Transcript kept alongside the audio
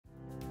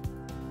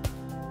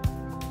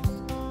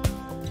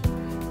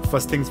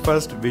First things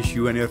first, wish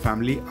you and your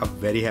family a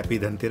very happy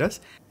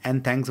Dhanteras,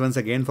 and thanks once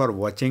again for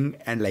watching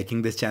and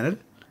liking this channel.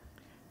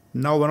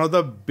 Now, one of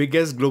the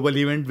biggest global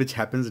events which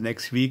happens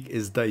next week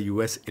is the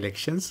US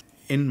elections.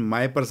 In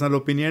my personal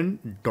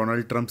opinion,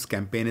 Donald Trump's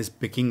campaign is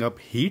picking up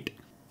heat,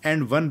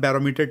 and one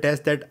barometer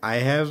test that I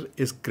have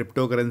is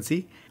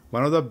cryptocurrency.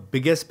 One of the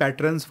biggest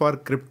patrons for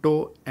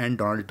crypto and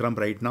Donald Trump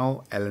right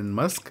now, Elon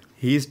Musk,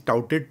 he is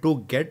touted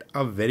to get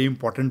a very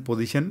important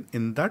position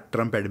in the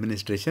Trump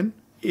administration.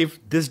 If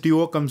this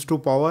duo comes to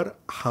power,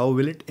 how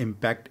will it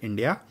impact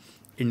India,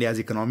 India's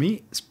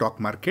economy, stock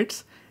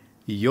markets,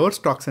 your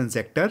stocks and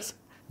sectors?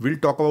 We'll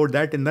talk about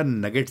that in the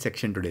Nugget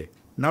section today.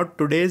 Now,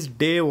 today's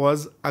day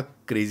was a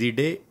crazy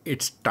day.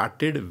 It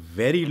started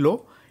very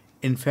low.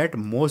 In fact,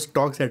 most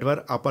stocks that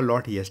were up a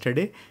lot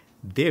yesterday,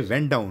 they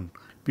went down.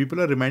 People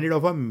are reminded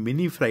of a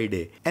mini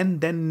Friday, and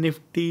then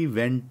Nifty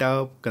went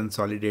up,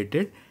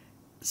 consolidated,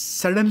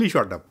 suddenly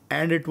shot up.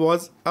 And it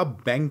was a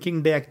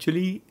banking day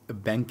actually.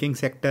 Banking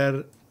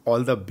sector,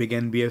 all the big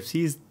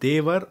NBFCs,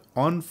 they were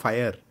on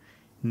fire.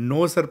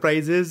 No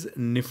surprises,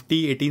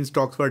 Nifty 18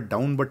 stocks were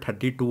down but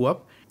 32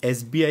 up.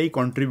 SBI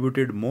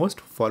contributed most,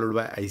 followed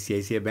by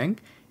ICICI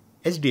Bank,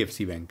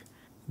 HDFC Bank.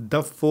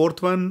 The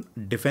fourth one,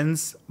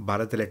 Defense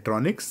Bharat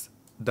Electronics.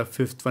 The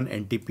fifth one,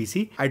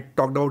 NTPC. I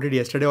talked about it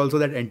yesterday also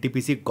that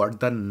NTPC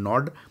got the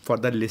nod for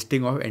the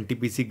listing of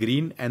NTPC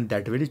Green, and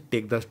that will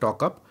take the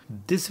stock up.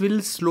 This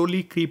will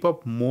slowly creep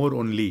up more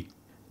only.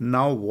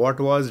 Now, what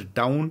was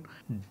down?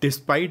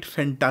 Despite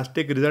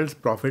fantastic results,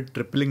 profit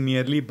tripling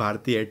nearly,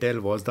 Bharti Airtel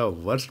was the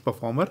worst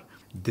performer.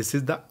 This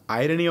is the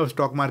irony of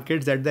stock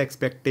markets, that the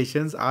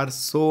expectations are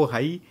so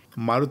high.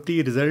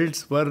 Maruti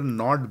results were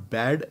not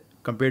bad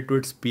compared to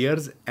its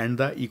peers and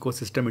the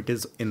ecosystem it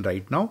is in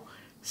right now.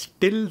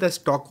 Still, the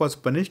stock was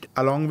punished.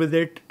 Along with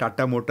it,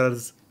 Tata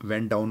Motors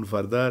went down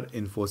further.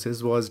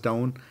 Infosys was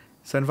down.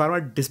 Sun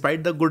Pharma,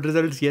 despite the good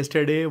results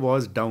yesterday,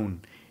 was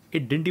down.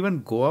 It didn't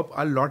even go up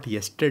a lot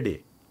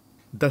yesterday.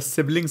 The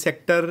sibling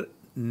sector,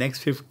 Next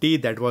 50,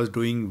 that was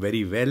doing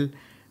very well.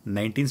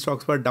 19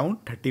 stocks were down,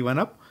 31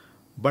 up.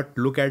 But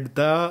look at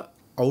the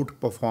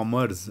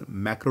outperformers.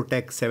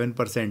 Macrotech 7%,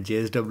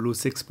 JSW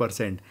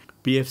 6%,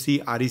 PFC,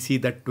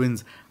 REC, the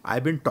twins.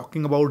 I've been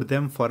talking about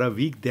them for a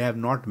week. They have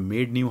not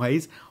made new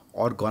highs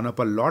or gone up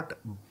a lot,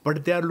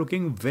 but they are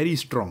looking very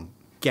strong.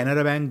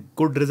 Canara Bank,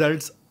 good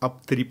results,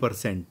 up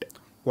 3%.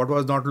 What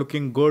was not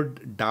looking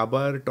good?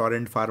 Dabur,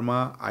 Torrent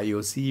Pharma,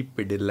 IOC,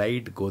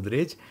 Pidilite,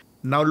 Godrej.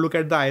 Now look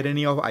at the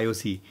irony of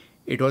IOC.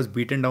 It was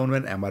beaten down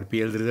when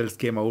MRPL's results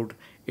came out.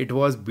 It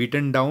was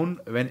beaten down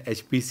when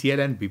HPCL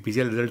and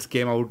BPCL results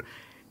came out.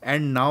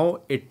 And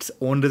now its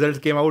own results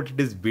came out. It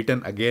is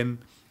beaten again.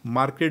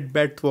 Market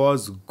bet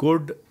was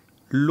good.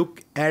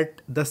 Look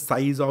at the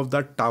size of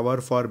the tower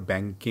for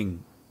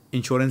banking.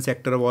 Insurance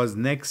sector was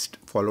next,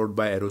 followed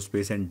by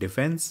aerospace and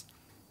defense.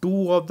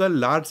 Two of the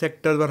large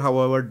sectors were,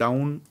 however,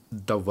 down.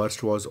 The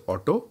worst was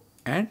auto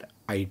and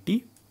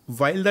IT.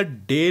 While the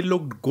day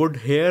looked good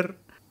here,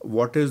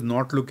 what is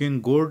not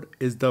looking good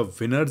is the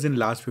winners in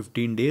last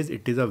 15 days.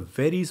 It is a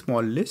very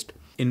small list.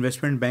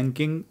 Investment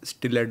banking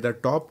still at the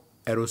top.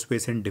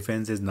 Aerospace and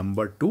defense is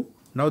number 2.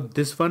 Now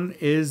this one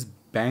is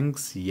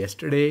banks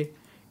yesterday.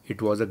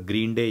 It was a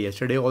green day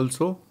yesterday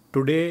also.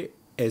 Today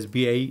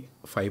SBI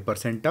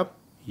 5% up.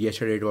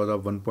 Yesterday it was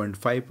up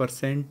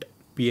 1.5%.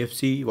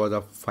 PFC was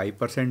up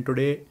 5%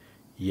 today.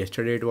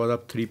 Yesterday it was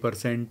up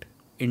 3%.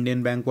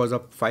 Indian Bank was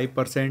up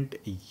 5%.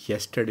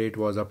 Yesterday it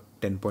was up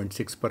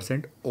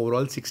 10.6%.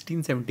 Overall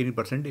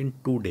 16-17% in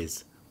 2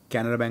 days.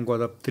 Canara Bank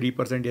was up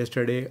 3%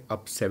 yesterday,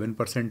 up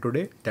 7%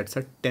 today. That's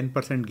a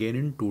 10% gain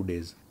in 2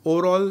 days.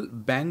 Overall,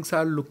 banks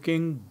are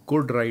looking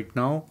good right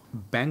now.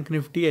 Bank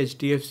Nifty,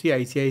 HDFC,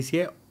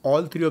 ICICI,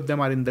 all three of them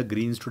are in the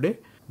greens today.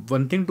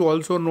 One thing to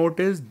also note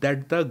is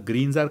that the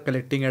greens are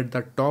collecting at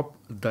the top,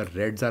 the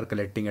reds are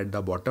collecting at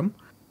the bottom.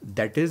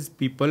 That is,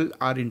 people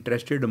are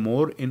interested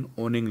more in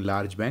owning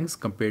large banks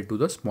compared to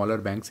the smaller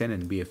banks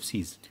and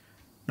NBFCs.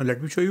 Now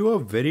let me show you a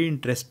very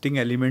interesting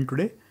element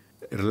today.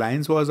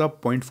 Reliance was up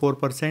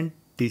 0.4%,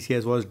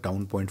 TCS was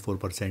down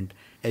 0.4%,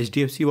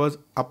 HDFC was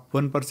up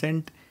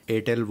 1%,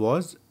 Airtel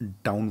was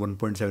down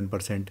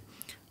 1.7%,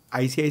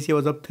 ICICI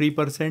was up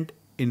 3%,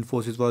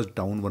 Infosys was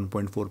down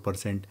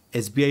 1.4%,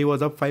 SBI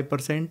was up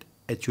 5%,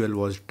 HUL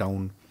was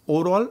down.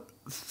 Overall,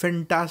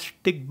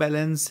 fantastic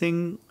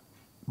balancing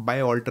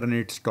by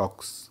alternate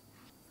stocks.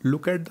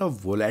 Look at the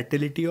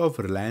volatility of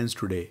Reliance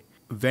today.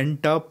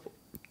 Went up,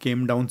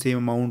 came down same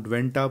amount,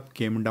 went up,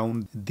 came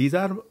down. These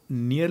are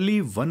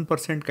nearly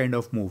 1% kind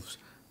of moves.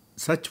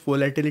 Such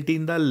volatility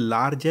in the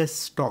largest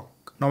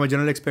stock. Now my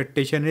general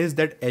expectation is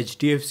that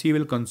HDFC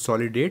will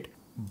consolidate,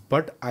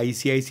 but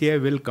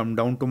ICICI will come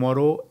down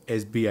tomorrow,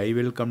 SBI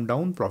will come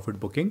down, profit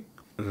booking.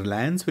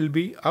 Reliance will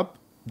be up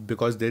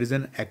because there is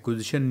an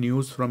acquisition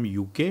news from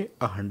UK,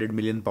 a £100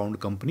 million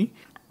company.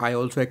 I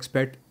also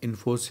expect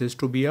Infosys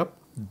to be up.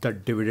 The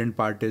dividend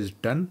part is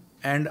done,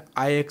 and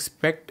I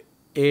expect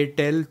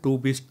Airtel to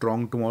be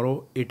strong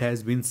tomorrow. It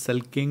has been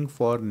sulking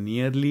for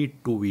nearly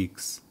 2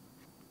 weeks.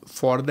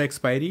 For the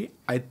expiry,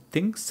 I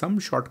think some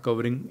short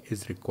covering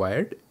is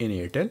required in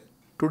Airtel.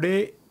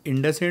 Today,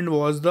 IndusInd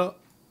was the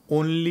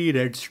only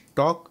red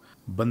stock.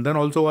 Bandhan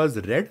also was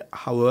red.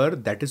 However,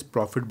 that is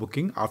profit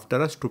booking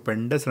after a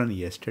stupendous run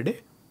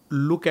yesterday.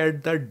 Look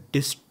at the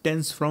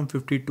distance from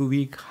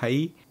 52-week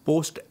high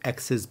post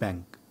Axis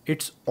Bank.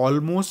 It's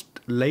almost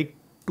like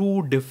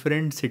two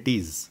different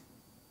cities.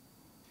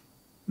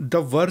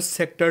 The worst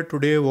sector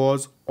today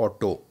was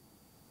auto.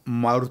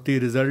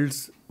 Maruti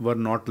results were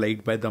not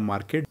liked by the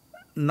market.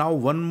 Now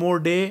one more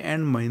day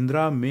and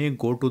Mahindra may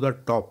go to the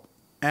top.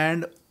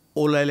 And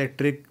Ola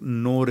Electric,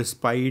 no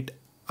respite,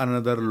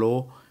 another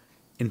low.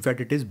 In fact,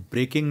 it is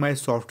breaking my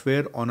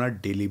software on a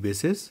daily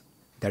basis.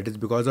 That is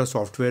because the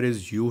software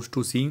is used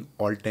to seeing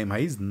all-time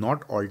highs,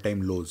 not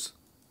all-time lows.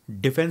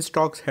 Defense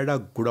stocks had a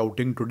good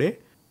outing today.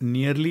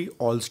 Nearly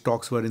all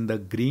stocks were in the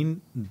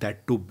green.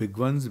 That two big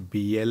ones,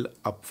 BL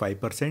up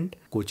 5%,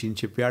 Cochin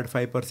Shipyard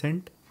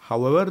 5%.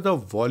 However, the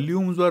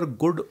volumes were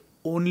good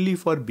only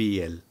for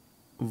BL.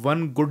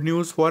 One good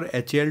news for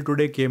HAL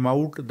today came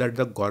out that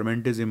the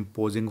government is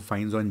imposing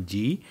fines on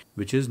GE,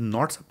 which is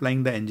not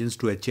supplying the engines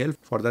to HAL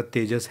for the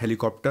Tejas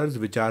helicopters,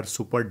 which are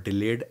super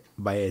delayed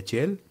by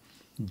HAL.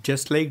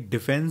 Just like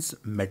defense,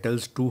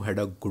 metals too had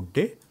a good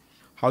day.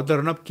 How the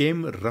run-up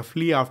came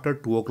roughly after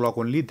 2 o'clock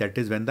only, that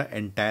is when the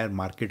entire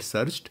market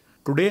surged.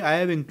 Today I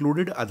have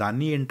included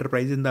Adani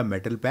Enterprise in the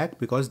metal pack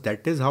because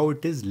that is how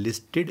it is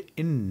listed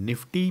in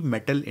Nifty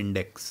Metal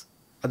Index.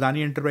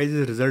 Adani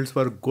Enterprises results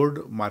were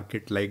good,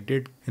 market liked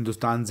it.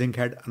 Hindustan Zinc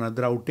had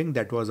another outing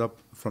that was up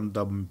from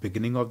the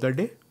beginning of the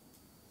day.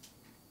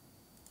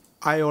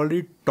 I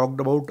already talked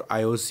about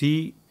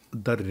IOC.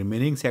 The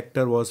remaining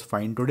sector was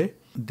fine today.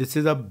 This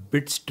is a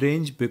bit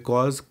strange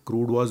because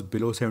crude was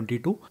below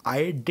 72.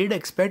 I did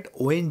expect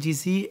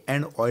ONGC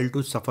and oil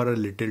to suffer a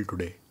little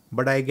today.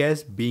 But I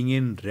guess being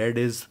in red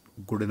is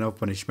good enough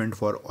punishment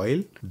for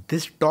oil.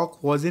 This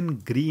stock was in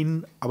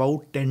green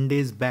about 10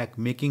 days back,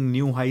 making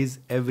new highs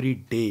every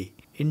day.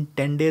 In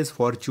 10 days,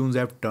 fortunes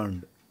have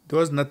turned. There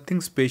was nothing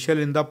special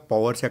in the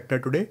power sector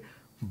today,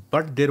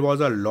 but there was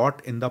a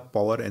lot in the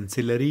power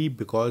ancillary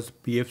because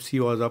PFC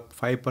was up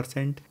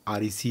 5%,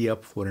 REC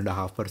up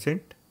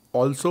 4.5%.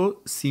 Also,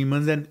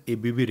 Siemens and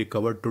ABB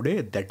recovered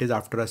today. That is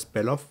after a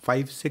spell of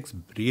 5-6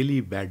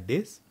 really bad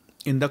days.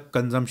 In the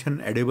consumption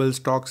edible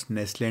stocks,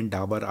 Nestle and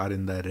Dabur are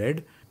in the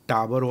red.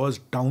 Dabur was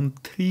down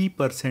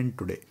 3%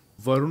 today.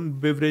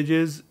 Varun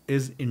Beverages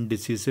is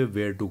indecisive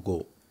where to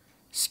go.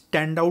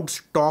 Standout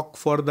stock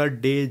for the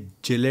day,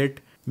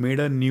 Gillette, made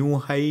a new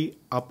high,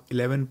 up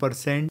 11%,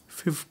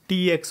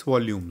 50x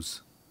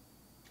volumes.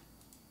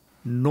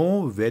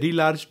 No very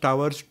large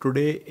towers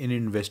today in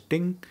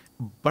investing,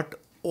 but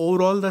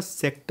overall the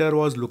sector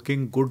was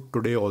looking good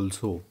today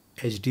also.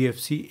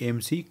 HDFC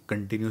AMC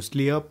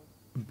continuously up,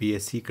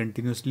 BSE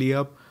continuously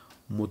up,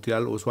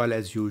 Motilal Oswal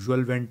as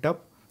usual went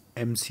up,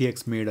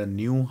 MCX made a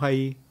new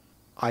high,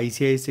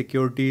 ICICI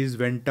Securities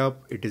went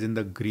up, it is in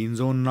the green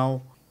zone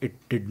now. It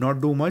did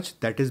not do much.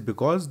 That is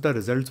because the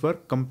results were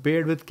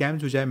compared with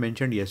CAMS, which I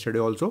mentioned yesterday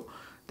also,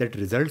 that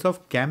results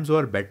of CAMS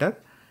were better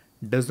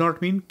does not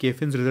mean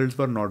KFIN's results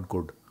were not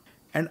good.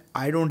 And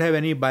I don't have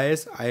any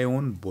bias, I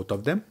own both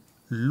of them.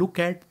 Look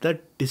at the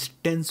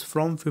distance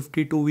from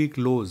 52-week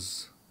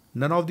lows.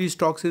 None of these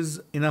stocks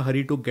is in a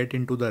hurry to get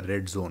into the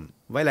red zone.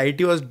 While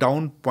IT was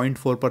down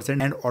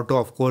 0.4% and auto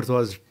of course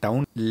was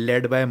down,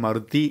 led by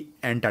Maruti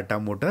and Tata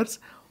Motors,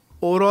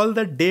 overall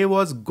the day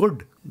was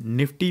good.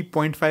 Nifty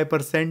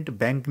 0.5%,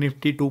 Bank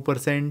Nifty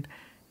 2%,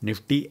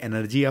 Nifty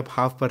Energy up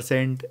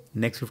 0.5%,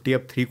 Next 50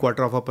 up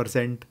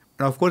 0.75%. And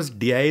of course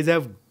DIs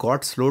have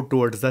got slow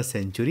towards the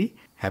century,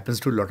 happens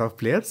to a lot of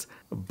players,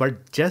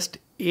 but just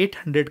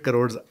 800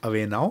 crores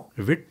away now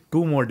with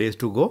 2 more days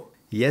to go.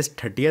 Yes,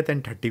 30th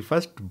and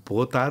 31st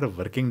both are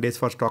working days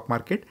for stock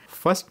market.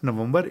 1st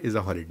November is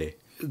a holiday.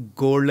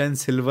 Gold and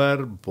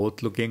silver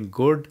both looking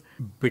good.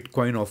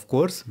 Bitcoin of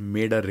course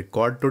made a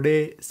record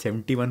today,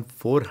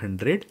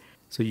 71,400.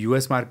 So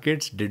US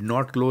markets did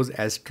not close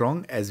as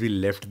strong as we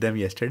left them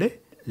yesterday.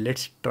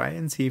 Let's try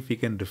and see if we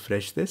can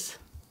refresh this.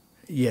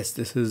 Yes,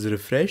 this is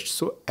refreshed.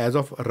 So as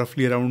of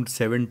roughly around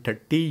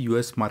 7:30,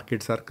 US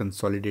markets are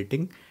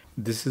consolidating.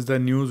 This is the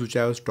news which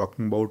I was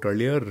talking about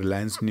earlier.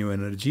 Reliance New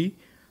Energy,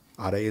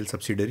 RIL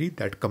subsidiary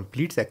that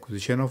completes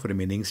acquisition of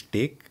remaining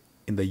stake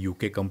in the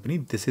UK company.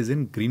 This is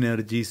in green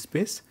energy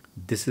space.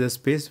 This is a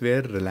space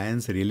where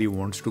Reliance really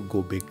wants to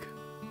go big.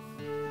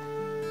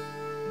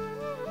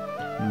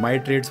 My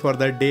trades for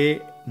the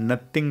day,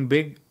 nothing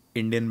big.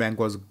 Indian Bank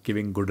was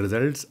giving good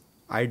results.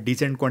 I had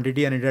decent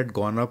quantity and it had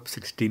gone up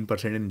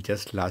 16% in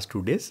just last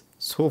 2 days.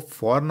 So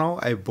for now,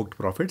 I booked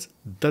profits.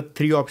 The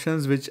 3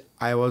 options which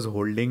I was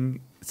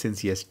holding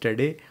since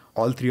yesterday,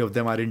 all 3 of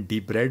them are in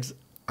deep reds.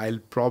 I'll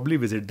probably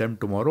visit them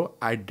tomorrow.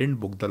 I didn't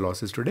book the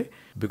losses today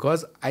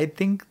because I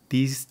think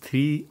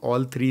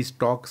all three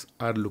stocks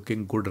are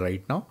looking good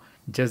right now.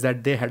 Just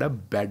that they had a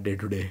bad day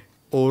today.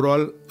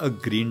 Overall, a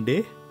green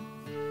day.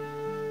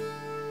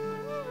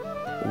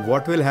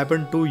 What will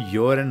happen to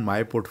your and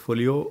my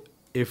portfolio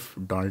if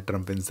Donald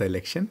Trump wins the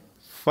election?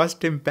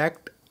 First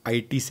impact,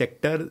 IT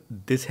sector,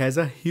 this has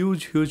a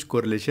huge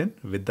correlation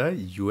with the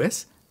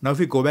US. Now, if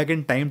we go back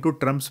in time to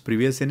Trump's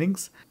previous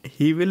innings,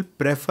 he will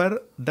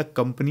prefer the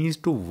companies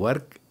to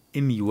work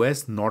in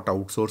US, not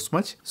outsource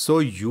much. So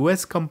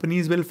US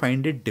companies will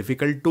find it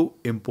difficult to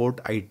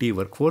import IT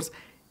workforce.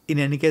 In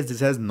any case,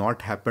 this has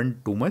not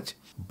happened too much.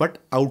 But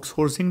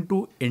outsourcing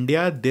to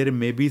India, there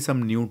may be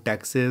some new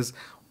taxes.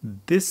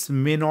 This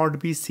may not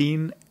be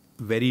seen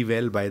very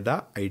well by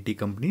the IT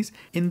companies.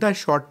 In the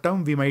short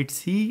term, we might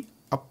see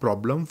a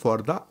problem for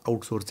the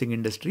outsourcing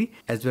industry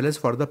as well as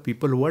for the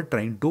people who are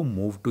trying to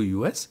move to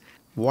US.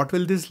 What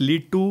will this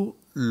lead to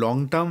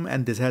long term?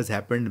 And this has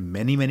happened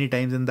many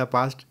times in the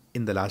past.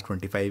 In the last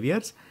 25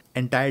 years,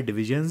 entire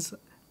divisions,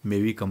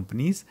 maybe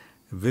companies,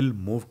 will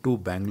move to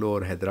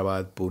Bangalore,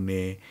 Hyderabad,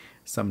 Pune,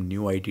 some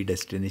new IT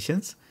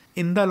destinations.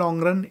 In the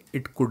long run,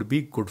 it could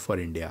be good for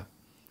India.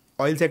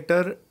 Oil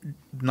sector,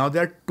 now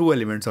there are two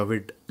elements of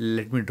it.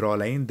 Let me draw a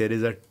line. There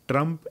is a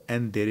Trump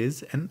and there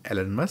is an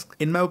Elon Musk.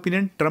 In my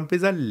opinion, Trump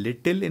is a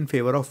little in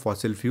favor of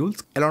fossil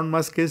fuels. Elon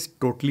Musk is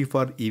totally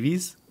for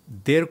EVs.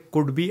 There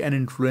could be an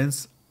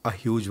influence, a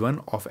huge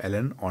one, of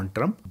Elon on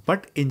Trump.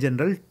 But in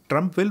general,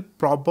 Trump will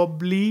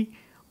probably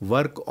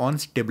work on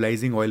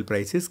stabilizing oil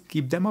prices,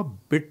 keep them a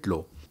bit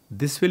low.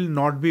 This will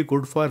not be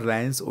good for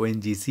Reliance,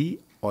 ONGC,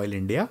 Oil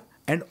India,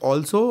 and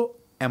also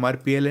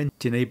MRPL and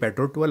Chennai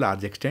Petro to a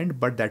large extent,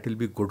 but that will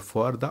be good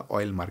for the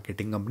oil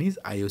marketing companies,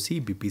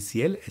 IOC,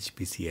 BPCL,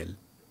 HPCL.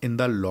 In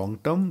the long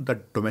term,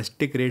 the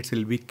domestic rates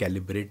will be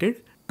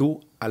calibrated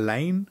to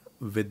align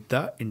with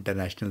the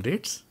international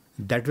rates.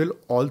 That will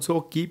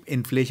also keep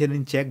inflation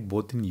in check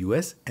both in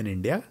US and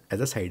India as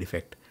a side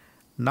effect.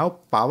 Now,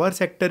 power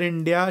sector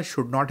India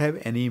should not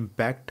have any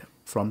impact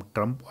from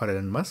Trump or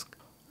Elon Musk.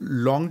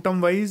 Long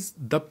term wise,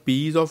 the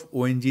P's of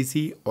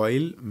ONGC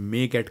oil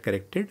may get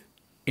corrected.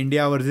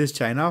 India versus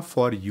China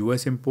for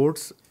US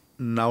imports.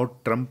 Now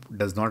Trump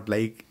does not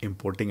like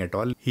importing at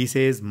all. He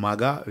says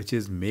MAGA, which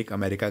is Make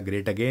America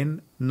Great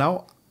Again.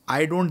 Now,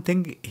 I don't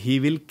think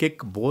he will kick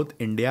both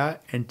India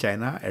and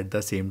China at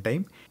the same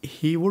time.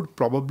 He would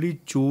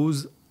probably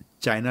choose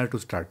China to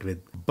start with.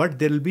 But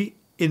there will be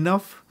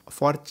enough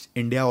for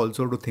India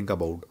also to think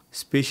about,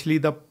 especially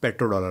the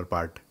petrodollar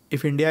part.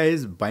 If India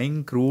is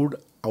buying crude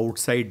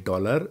outside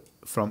dollar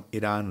from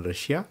Iran,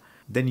 Russia,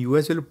 then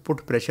US will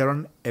put pressure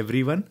on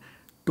everyone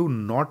to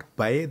not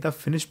buy the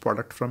finished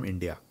product from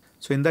India.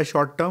 So in the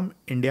short term,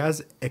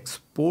 India's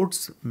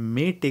exports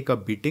may take a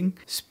beating,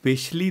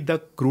 especially the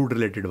crude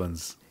related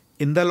ones.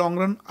 In the long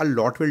run, a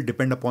lot will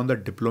depend upon the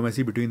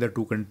diplomacy between the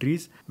two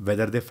countries,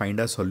 whether they find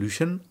a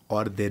solution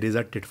or there is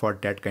a tit for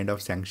tat kind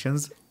of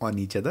sanctions on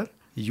each other.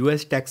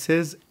 US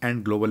taxes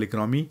and global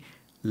economy.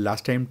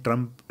 Last time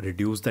Trump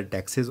reduced the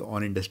taxes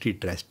on industry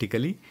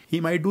drastically.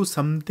 He might do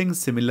something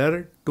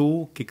similar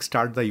to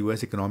kickstart the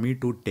US economy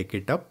to take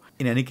it up.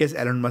 In any case,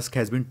 Elon Musk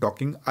has been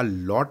talking a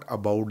lot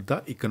about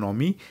the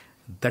economy,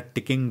 the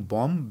ticking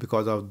bomb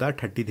because of the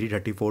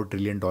 $34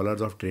 trillion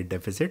of trade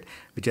deficit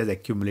which has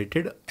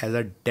accumulated as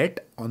a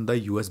debt on the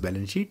US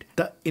balance sheet.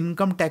 The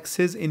income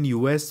taxes in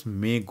US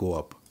may go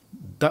up.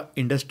 The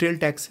industrial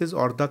taxes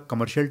or the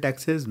commercial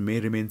taxes may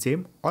remain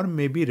same or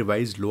may be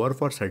revised lower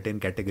for certain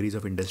categories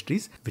of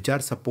industries which are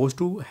supposed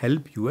to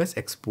help US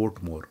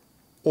export more.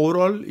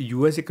 Overall,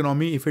 US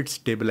economy, if it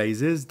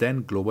stabilizes,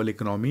 then global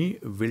economy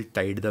will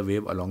tide the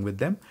wave along with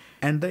them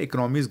and the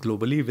economies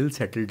globally will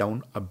settle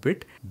down a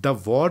bit. The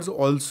wars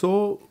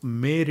also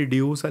may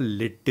reduce a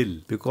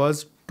little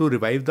because to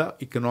revive the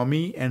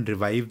economy and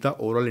revive the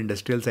overall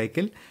industrial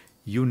cycle,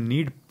 you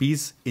need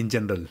peace in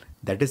general.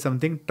 That is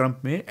something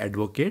Trump may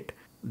advocate.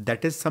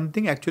 That is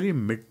something actually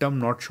mid-term,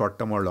 not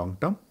short-term or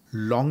long-term.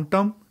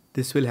 Long-term,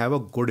 this will have a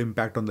good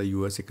impact on the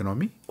US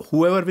economy.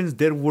 Whoever wins,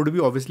 there would be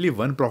obviously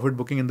one profit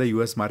booking in the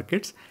US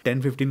markets.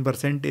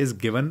 10-15% is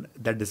given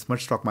that this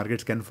much stock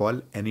markets can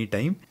fall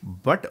anytime,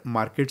 but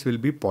markets will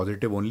be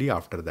positive only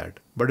after that.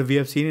 But we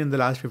have seen in the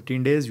last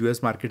 15 days,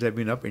 US markets have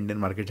been up, Indian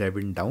markets have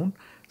been down.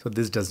 So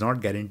this does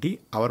not guarantee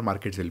our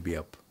markets will be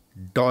up.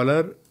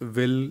 Dollar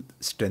will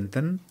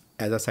strengthen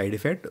as a side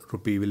effect,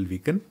 rupee will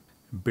weaken,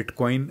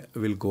 Bitcoin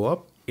will go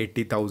up,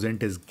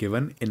 80,000 is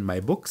given in my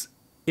books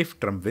if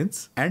Trump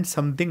wins, and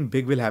something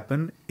big will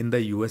happen in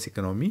the US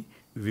economy.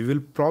 We will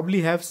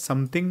probably have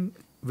something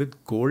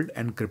with gold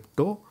and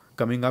crypto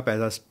coming up as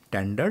a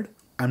standard.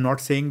 I'm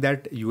not saying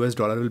that US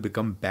dollar will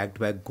become backed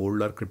by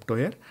gold or crypto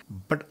here,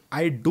 but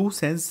I do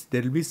sense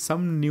there will be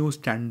some new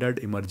standard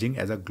emerging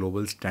as a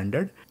global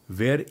standard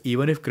where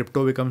even if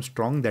crypto becomes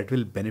strong, that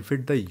will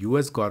benefit the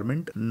US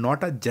government,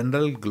 not a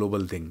general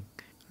global thing.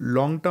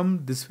 Long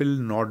term, this will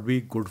not be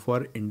good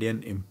for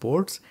Indian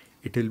imports.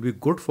 It will be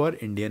good for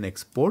Indian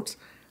exports.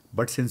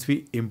 But since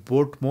we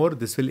import more,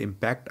 this will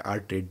impact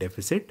our trade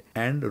deficit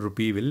and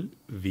rupee will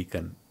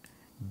weaken.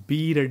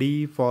 Be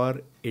ready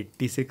for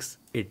 86,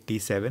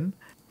 87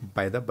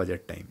 by the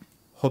budget time.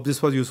 Hope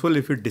this was useful.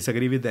 If you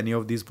disagree with any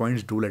of these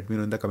points, do let me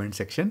know in the comment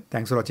section.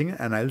 Thanks for watching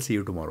and I'll see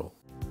you tomorrow.